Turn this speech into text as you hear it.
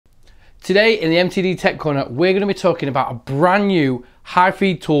Today in the MTD Tech Corner, we're going to be talking about a brand new high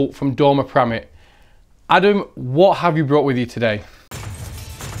feed tool from Pramet. Adam, what have you brought with you today?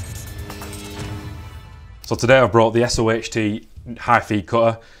 So today I've brought the SOHT high feed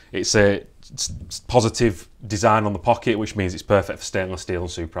cutter. It's a positive design on the pocket, which means it's perfect for stainless steel and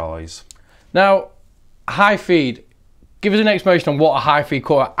superalloys. Now, high feed, give us an explanation on what a high feed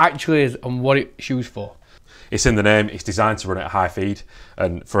cutter actually is and what it's used for. It's in the name. It's designed to run at high feed,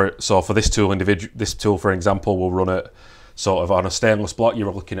 and for this tool, for example, will run at sort of on a stainless block. You're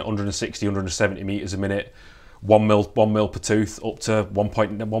looking at 160, 170 meters a minute, 1 mil per tooth, up to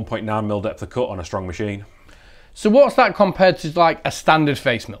 1.9 mil depth of cut on a strong machine. So what's that compared to like a standard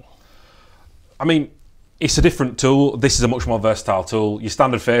face mill? I mean, it's a different tool. This is a much more versatile tool. Your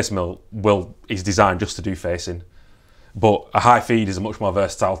standard face mill is designed just to do facing. But a high feed is a much more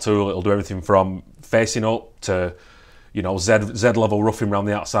versatile tool. It'll do everything from facing up to, you know, Z level roughing around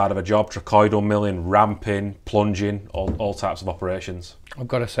the outside of a job, trachoidal milling, ramping, plunging, all types of operations. I've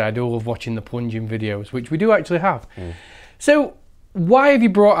got to say, I do love watching the plunging videos, which we do actually have. So why have you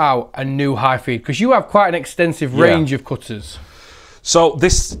brought out a new high feed? Because you have quite an extensive range of cutters. So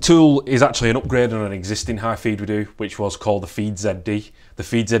this tool is actually an upgrade on an existing high feed we do, which was called the Feed ZD. The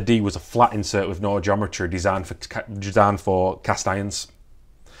Feed ZD was a flat insert with no geometry designed for cast irons.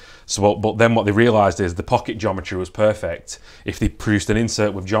 So, but then what they realised is the pocket geometry was perfect. If they produced an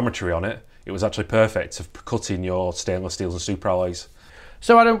insert with geometry on it, it was actually perfect for cutting your stainless steels and superalloys.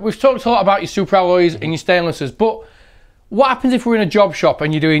 So Adam, we've talked a lot about your superalloys and your stainlesses, but what happens if we're in a job shop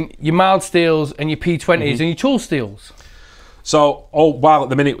and you're doing your mild steels and your P20s and your tool steels? So, while at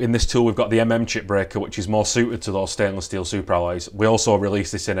the minute in this tool we've got the MM chip breaker, which is more suited to those stainless steel superalloys, we also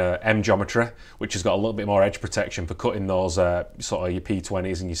released this in a M geometry, which has got a little bit more edge protection for cutting those sort of your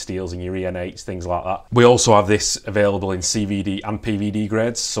P20s and your steels and your EN8s, things like that. We also have this available in CVD and PVD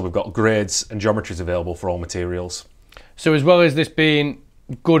grades, so we've got grades and geometries available for all materials. So as well as this being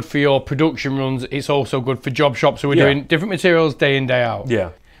good for your production runs, it's also good for job shops, so we're doing different materials day in, day out. Yeah.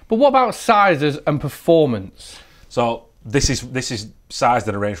 But what about sizes and performance? So this is sized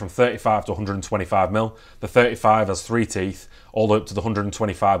in a range from 35 to 125 mil. The 35 has 3 teeth, all the way up to the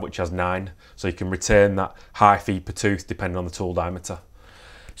 125, which has 9. So you can retain that high feed per tooth depending on the tool diameter.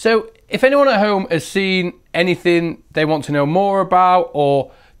 So if anyone at home has seen anything they want to know more about,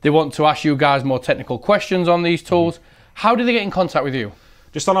 or they want to ask you guys more technical questions on these tools, how do they get in contact with you?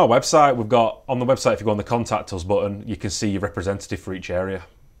 Just on our website. We've got, on the website, if you go on the contact us button, you can see your representative for each area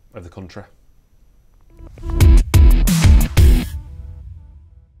of the country.